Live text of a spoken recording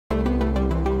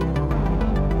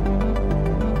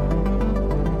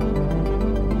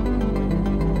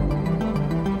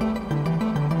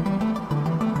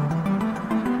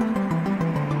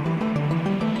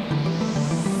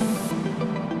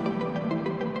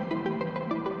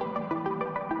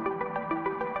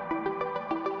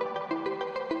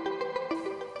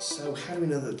So how do we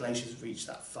know that glaciers have reached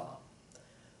that far?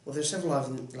 Well, there are several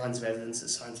lines of evidence that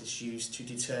scientists use to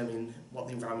determine what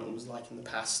the environment was like in the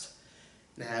past.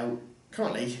 Now,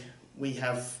 currently, we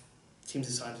have teams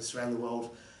of scientists around the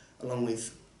world, along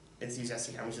with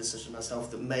enthusiastic amateurs such as myself,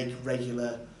 that make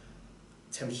regular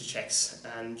temperature checks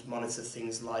and monitor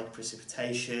things like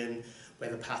precipitation,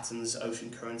 weather patterns,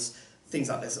 ocean currents, things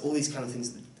like this. All these kind of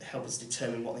things that help us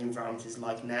determine what the environment is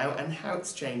like now and how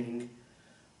it's changing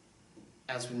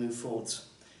as we move forwards.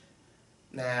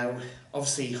 Now,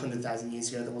 obviously 100,000 years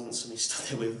ago there wasn't somebody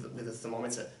stood there with a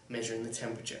thermometer measuring the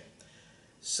temperature.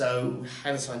 So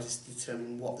how do scientists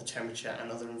determine what the temperature and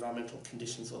other environmental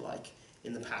conditions were like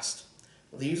in the past?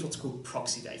 Well, they use what's called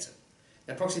proxy data.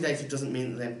 Now, proxy data doesn't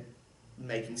mean that they're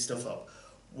making stuff up.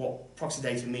 What proxy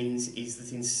data means is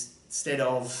that instead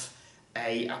of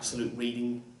an absolute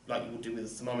reading like you would do with a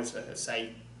thermometer of, say,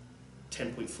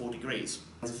 10.4 degrees,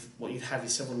 what you'd have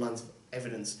is several lines of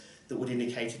evidence that would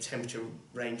indicate a temperature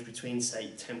range between,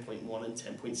 say, 10.1 and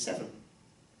 10.7.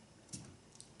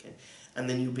 Okay. And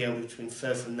then you'll be able to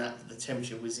infer from that that the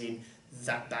temperature was in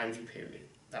that boundary period,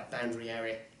 that boundary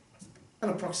area.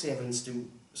 And what proxy evidence do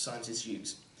scientists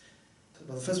use?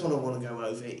 Well, the first one I want to go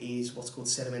over is what's called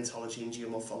sedimentology and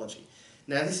geomorphology.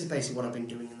 Now, this is basically what I've been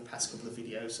doing in the past couple of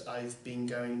videos. I've been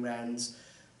going around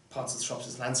parts of the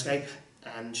Shropshire's landscape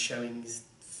and showing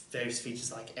various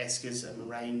features like eskers and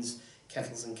moraines,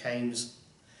 kettles and kames,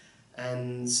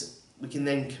 and we can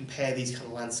then compare these kind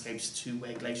of landscapes to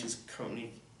where glaciers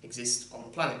currently exist on the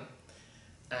planet,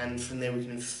 and from there we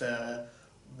can infer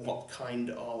what kind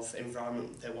of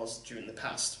environment there was during the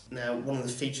past. Now, one of the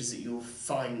features that you'll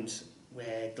find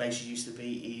where glaciers used to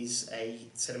be is a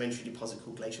sedimentary deposit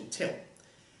called glacial till.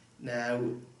 Now,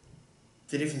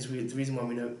 the reason why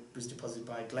we know it was deposited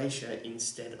by a glacier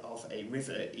instead of a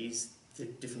river is the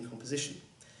different composition.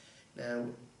 Now,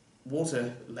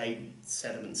 water-laden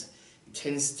sediment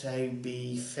tends to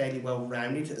be fairly well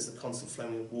rounded as the constant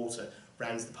flowing of water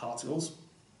rounds the particles,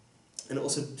 and it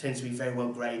also tends to be very well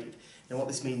graded. Now, what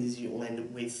this means is you'll end up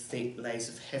with thick layers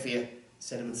of heavier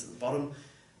sediments at the bottom,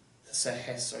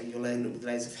 you'll end up with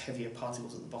layers of heavier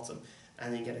particles at the bottom,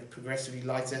 and then you get a progressively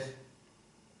lighter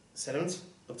sediment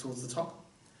up towards the top,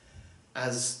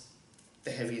 as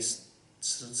the heaviest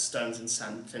stones and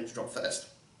sand tend to drop first.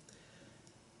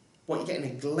 What you get in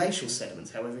a glacial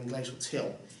sediment, however, in glacial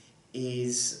till,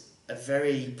 is a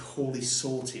very poorly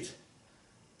sorted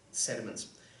sediment.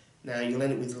 Now, you'll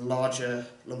end up with larger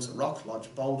lumps of rock, larger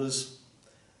boulders,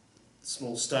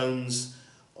 small stones,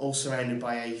 all surrounded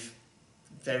by a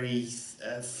very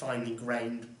finely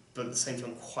grained, but at the same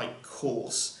time quite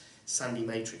coarse, sandy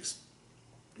matrix.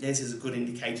 This is a good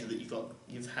indicator that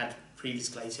you've had previous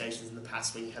glaciations in the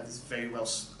past when you have this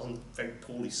very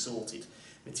poorly sorted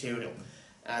material,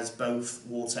 as both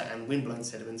water and wind-blown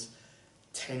sediment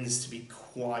tends to be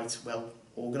quite well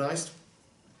organised.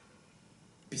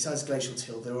 Besides glacial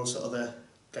till, there are also other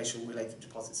glacial-related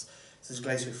deposits. So there's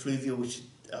glacial effluvial, which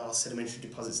are sedimentary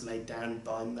deposits laid down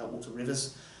by meltwater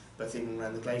rivers, both in and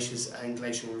around the glaciers, and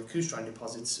glacial lacustrine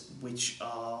deposits, which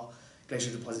are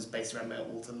glacial deposits based around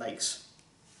meltwater lakes.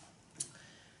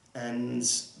 And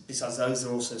besides those,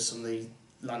 there are also some of the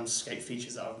landscape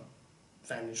features that are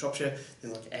found in Shropshire,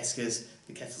 things like eskers,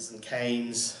 the kettles and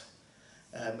kames,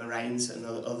 moraines, and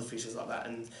other features like that.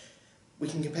 And we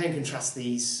can compare and contrast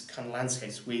these kind of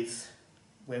landscapes with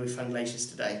where we find glaciers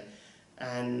today,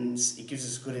 and it gives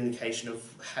us a good indication of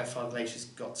how far glaciers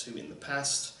got to in the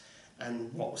past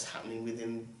and what was happening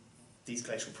within these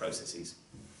glacial processes.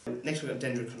 Next, we've got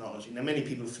dendrochronology. Now, many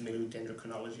people are familiar with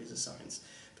dendrochronology as a science.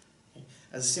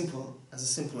 As a simple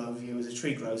overview, as a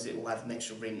tree grows, it will add an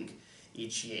extra ring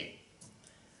each year.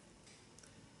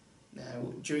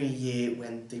 Now, during a year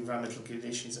when the environmental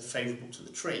conditions are favourable to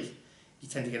the tree, you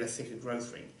tend to get a thicker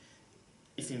growth ring.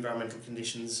 If the environmental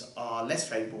conditions are less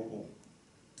favourable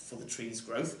for the tree's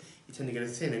growth, you tend to get a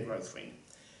thinner growth ring.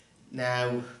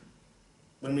 Now,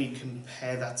 when we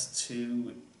compare that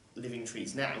to living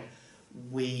trees now,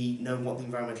 we know what the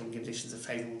environmental conditions are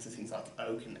favourable to things like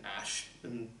oak and ash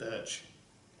and birch.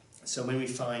 So when we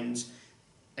find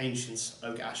ancient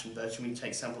oak, ash and birch, and we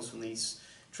take samples from these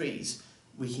trees,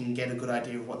 we can get a good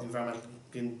idea of what the environmental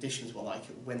conditions were like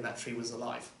when that tree was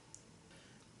alive.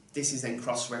 This is then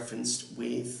cross-referenced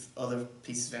with other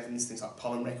pieces of evidence, things like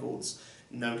pollen records,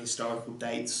 known historical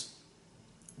dates,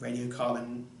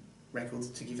 radiocarbon records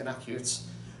to give an accurate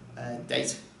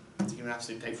date, to give an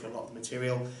absolute date for a lot of the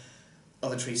material,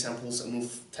 other tree samples, and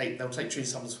they'll take tree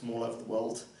samples from all over the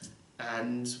world,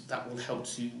 and that will help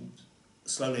to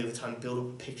slowly over time build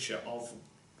up a picture of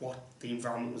what the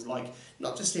environment was like,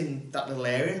 not just in that little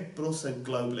area, but also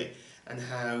globally, and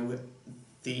how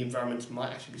the environment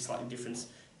might actually be slightly different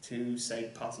to,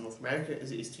 say, parts of North America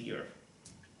as it is to Europe.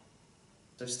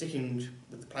 So sticking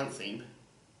with the plant theme,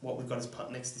 what we've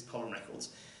got next is pollen records.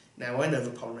 Now, I know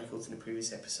the pollen records in the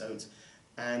previous episodes,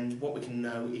 and what we can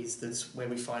know is that where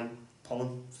we find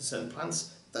pollen for certain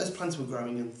plants, those plants were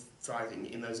growing and thriving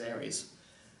in those areas.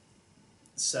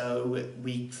 So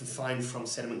we can find from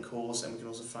sediment cores, and we can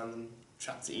also find them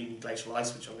trapped in glacial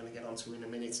ice, which I'm going to get onto in a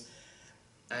minute.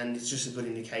 And it's just a good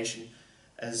indication,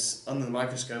 as under the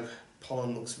microscope,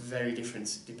 pollen looks very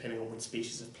different depending on what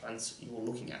species of plants you're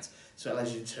looking at. So it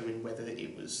allows you to determine whether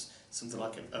it was something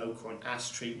like an oak or an ash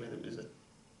tree, whether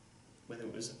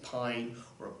it was a pine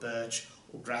or a birch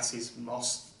or grasses,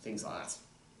 moss, things like that.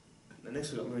 And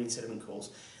next we've got marine sediment cores.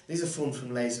 These are formed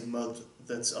from layers of mud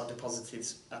that are deposited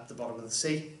at the bottom of the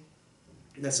sea.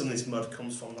 And then some of this mud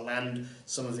comes from the land,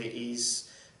 some of it is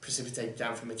precipitated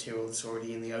down from material that's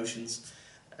already in the oceans,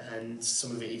 and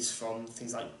some of it is from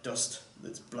things like dust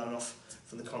that's blown off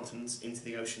from the continents into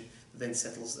the ocean, that then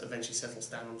eventually settles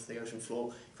down onto the ocean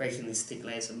floor, creating these thick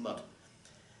layers of mud.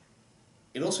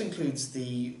 It also includes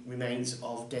the remains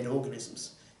of dead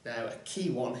organisms. Now, a key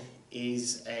one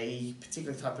is a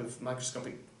particular type of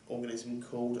microscopic organism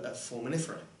called a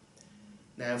foraminifera.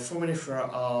 Now,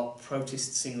 foraminifera are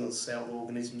protist single-celled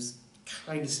organisms,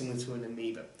 kind of similar to an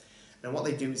amoeba. Now, what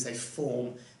they do is they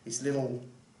form this little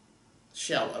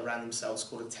shell around themselves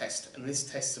called a test, and these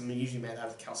tests are usually made out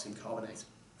of calcium carbonate.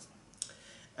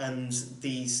 And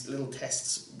these little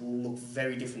tests will look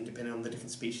very different depending on the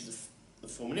different species of the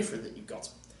foraminifera that you've got.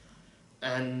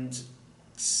 And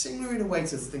similar in a way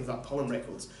to things like pollen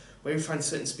records, where we find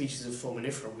certain species of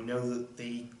foraminifera, we know that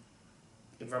the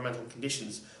environmental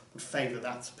conditions would favour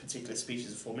that particular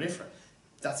species of foraminifera.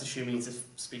 That's assuming it's a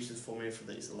species of foraminifera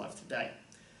that is alive today.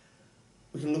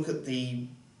 We can look at the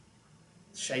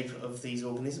shape of these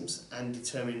organisms and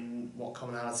determine what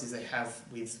commonalities they have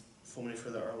with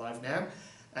foraminifera that are alive now,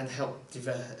 and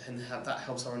that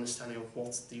helps our understanding of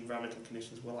what the environmental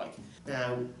conditions were like.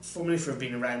 Now, foraminifera have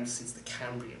been around since the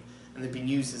Cambrian, and they've been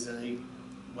used as a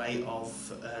way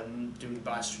of doing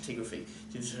biostratigraphy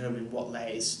to determine what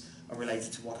layers are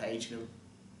related to what age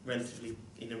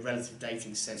in a relative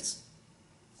dating sense.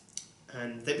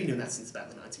 And they've been doing that since about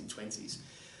the 1920s.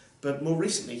 But more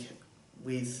recently,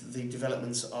 with the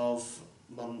developments of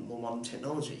more modern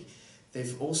technology,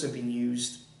 they've also been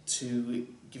used to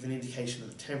give an indication of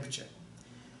the temperature.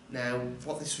 Now,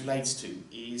 what this relates to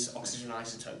is oxygen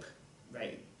isotope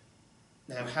rate.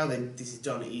 Now, how this is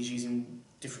done is using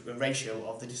a ratio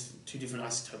of the two different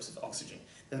isotopes of oxygen.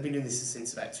 Now, they've been doing this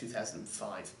since about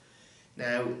 2005.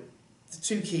 Now, the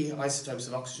two key isotopes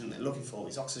of oxygen they're looking for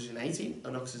is oxygen-18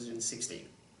 and oxygen-16.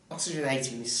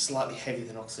 Oxygen-18 is slightly heavier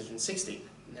than oxygen-16.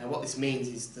 Now, what this means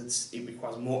is that it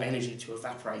requires more energy to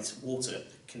evaporate water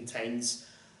that contains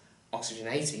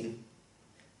oxygen-18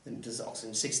 than it does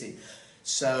oxygen-16.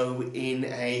 So, in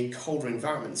a colder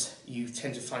environment, you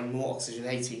tend to find more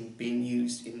oxygen-18 being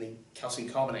used in the calcium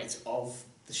carbonate of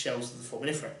the shells of the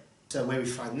foraminifera. So, where we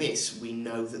find this, we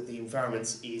know that the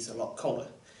environment is a lot colder.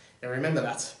 Now, remember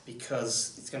that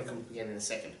because it's going to come up again in a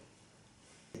second.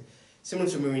 Similar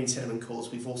to marine sediment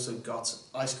cores, we've also got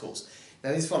ice cores.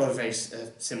 Now, these follow a very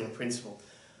similar principle.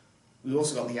 We've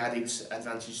also got the added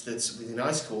advantage that within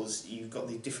ice cores, you've got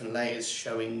the different layers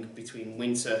showing between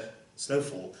winter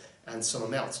snowfall and summer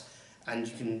melt. And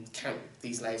you can count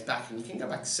these layers back, and you can go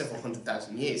back several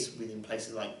 100,000 years within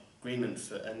places like Greenland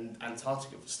and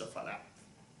Antarctica for stuff like that.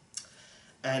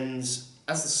 And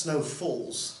as the snow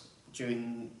falls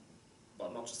during,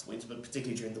 well, not just the winter, but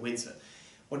particularly during the winter,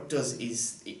 what it does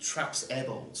is it traps air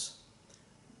bubbles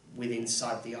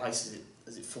inside the ice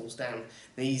as it falls down.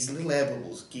 These little air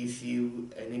bubbles give you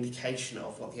an indication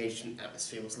of what the ancient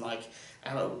atmosphere was like,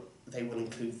 and they will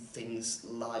include things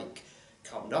like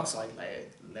carbon dioxide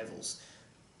levels,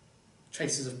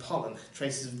 traces of pollen,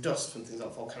 traces of dust from things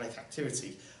like volcanic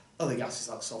activity, other gases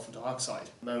like sulfur dioxide,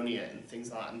 ammonia and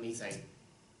things like that, and methane.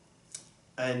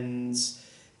 And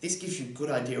this gives you a good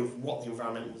idea of what the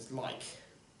environment was like,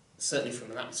 certainly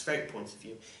from an atmospheric point of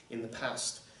view, in the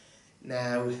past.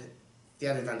 Now, the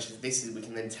added advantage of this is we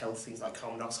can then tell things like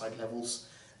carbon dioxide levels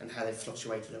and how they've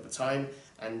fluctuated over time,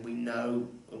 and we know,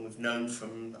 and we've known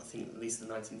from, I think, at least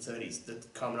the 1930s,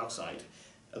 that carbon dioxide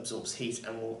absorbs heat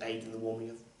and will aid in the warming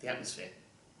of the atmosphere.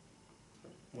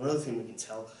 One other thing we can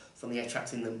tell from the air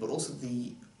trapped in them, but also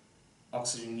the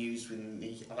oxygen used within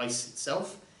the ice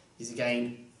itself, is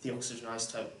again the oxygen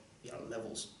isotope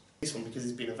levels. This one, because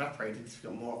it's been evaporated, if you've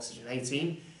got more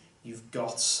oxygen-18, you've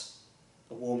got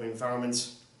a warmer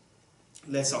environment,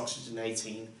 less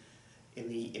oxygen-18,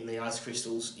 in the ice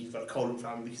crystals, you've got a cold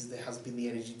environment because there hasn't been the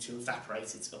energy to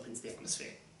evaporate it up into the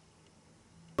atmosphere.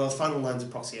 One of the final lines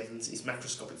of proxy evidence is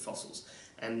macroscopic fossils,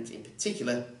 and in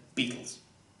particular, beetles.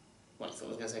 Well, I thought I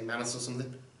was going to say mammoths or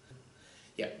something.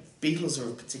 Yeah, beetles are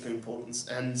of particular importance,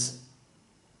 and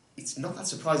it's not that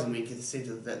surprising when you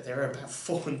consider that there are about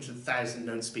 400,000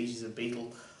 known species of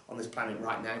beetle on this planet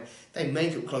right now. They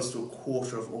make up close to a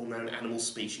quarter of all known animal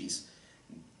species.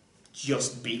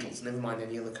 Just beetles, never mind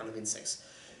any other kind of insects.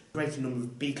 A greater number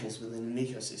of beetles within an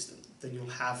ecosystem than you'll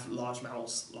have large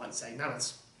mammals like, say,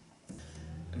 mammoths.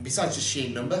 And besides just sheer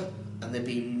number, and there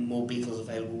being more beetles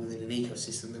available within an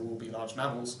ecosystem than there will be large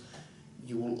mammals,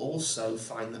 you will also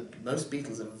find that most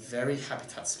beetles are very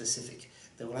habitat specific.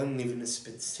 They will only live in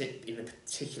a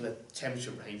particular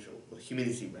temperature range or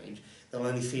humidity range. They'll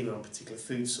only feed on a particular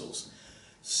food source.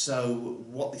 So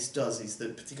what this does is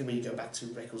that, particularly when you go back to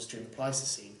records during the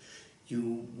Pleistocene,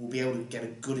 you will be able to get a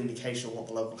good indication of what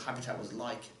the local habitat was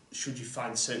like should you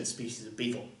find certain species of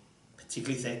beetle,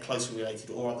 particularly if they're closely related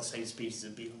or are the same species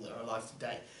of beetle that are alive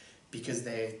today, because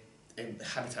their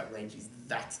habitat range is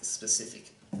that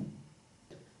specific.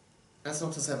 That's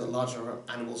not to say that larger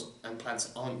animals and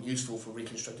plants aren't useful for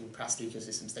reconstructing past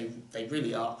ecosystems. They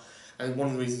really are. And one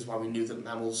of the reasons why we knew that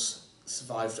mammals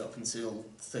survived up until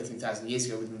 13,000 years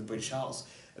ago within the British Isles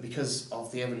are because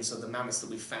of the evidence of the mammoths that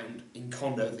we found in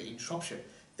Condover in Shropshire.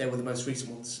 They were the most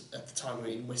recent ones at the time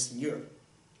in Western Europe.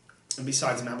 And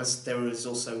besides mammoths, there is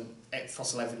also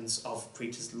fossil evidence of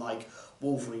creatures like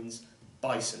wolverines,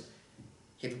 bison,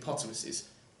 hippopotamuses,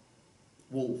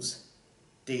 wolves,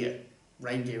 deer,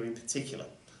 reindeer in particular.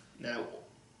 Now,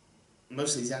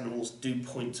 most of these animals do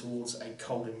point towards a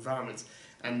cold environment,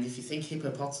 and if you think of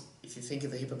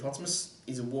the hippopotamus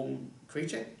is a warm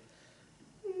creature,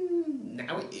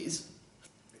 now it is.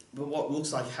 But what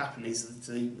looks like happened is that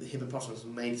the hippopotamus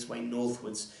made its way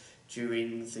northwards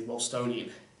during the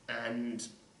Wolstonian and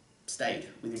stayed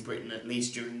within Britain, at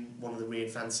least during one of the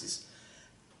re-advances.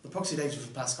 The proxy data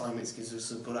for past climates gives us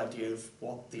a good idea of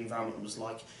what the environment was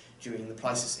like during the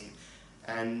Pleistocene.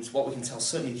 And what we can tell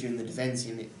certainly during the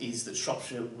Devonian is that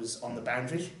Shropshire was on the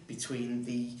boundary between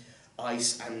the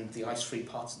ice and the ice-free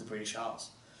parts of the British Isles.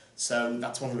 So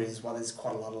that's one of the reasons why there's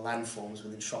quite a lot of landforms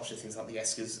within Shropshire, things like the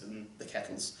Eskers and the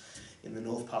Kettles in the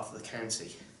north part of the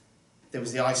county. There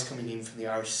was the ice coming in from the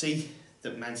Irish Sea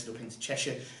that mounted up into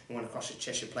Cheshire and went across the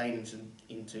Cheshire Plain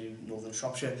into northern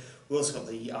Shropshire. We also got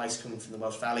the ice coming from the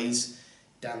Welsh valleys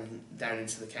down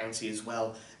into the county as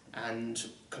well, and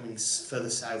coming further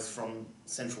south from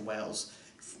central Wales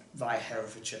via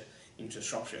Herefordshire into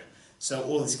Shropshire. So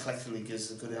all this collectively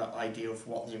gives a good idea of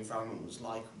what the environment was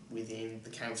like within the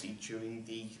county during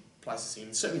the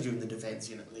Pleistocene, certainly during the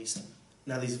Devonian at least.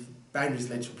 Now these boundaries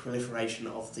led to a proliferation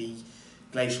of the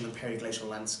glacial and periglacial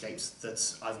landscapes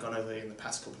that I've gone over in the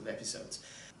past couple of episodes.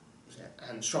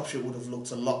 And Shropshire would have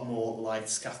looked a lot more like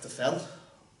Scafta Fell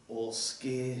or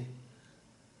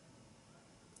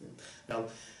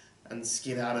and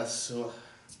Skidara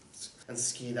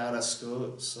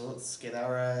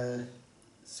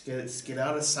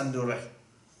Sandura.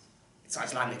 It's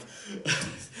Icelandic.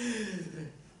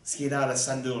 Skidara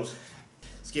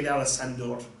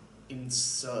Sandur in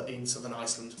southern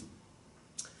Iceland.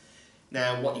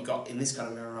 Now, what you got in this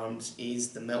kind of environment is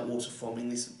the meltwater forming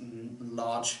this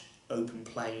large open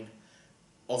plain,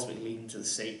 ultimately leading to the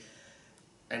sea.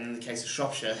 And in the case of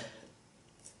Shropshire,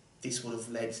 this would have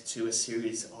led to a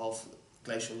series of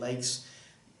glacial lakes,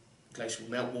 glacial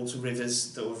meltwater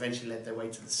rivers that will eventually led their way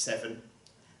to the Severn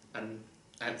and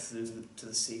out to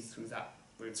the sea through that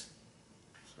route.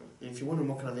 So, if you're wondering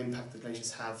what kind of impact the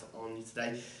glaciers have on you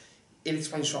today, it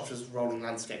explains Shropshire's rolling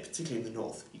landscape, particularly in the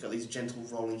north. You've got these gentle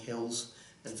rolling hills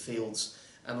and fields,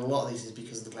 and a lot of this is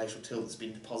because of the glacial till that's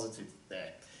been deposited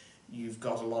there. You've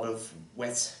got a lot of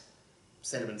wet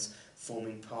sediments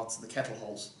forming parts of the kettle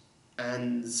holes,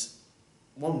 and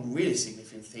one really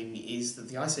significant thing is that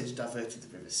the Ice Age diverted the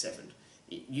River Severn.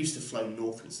 It used to flow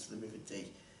northwards to the River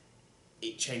Dee.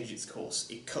 It changed its course,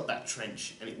 it cut that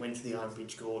trench, and it went to the Iron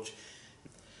Bridge Gorge.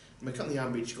 And by cutting the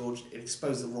Iron Bridge Gorge, it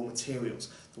exposed the raw materials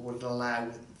that would allow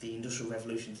the Industrial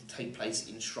Revolution to take place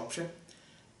in Shropshire,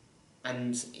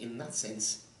 and in that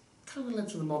sense, kind of led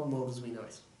to the modern world as we know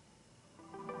it.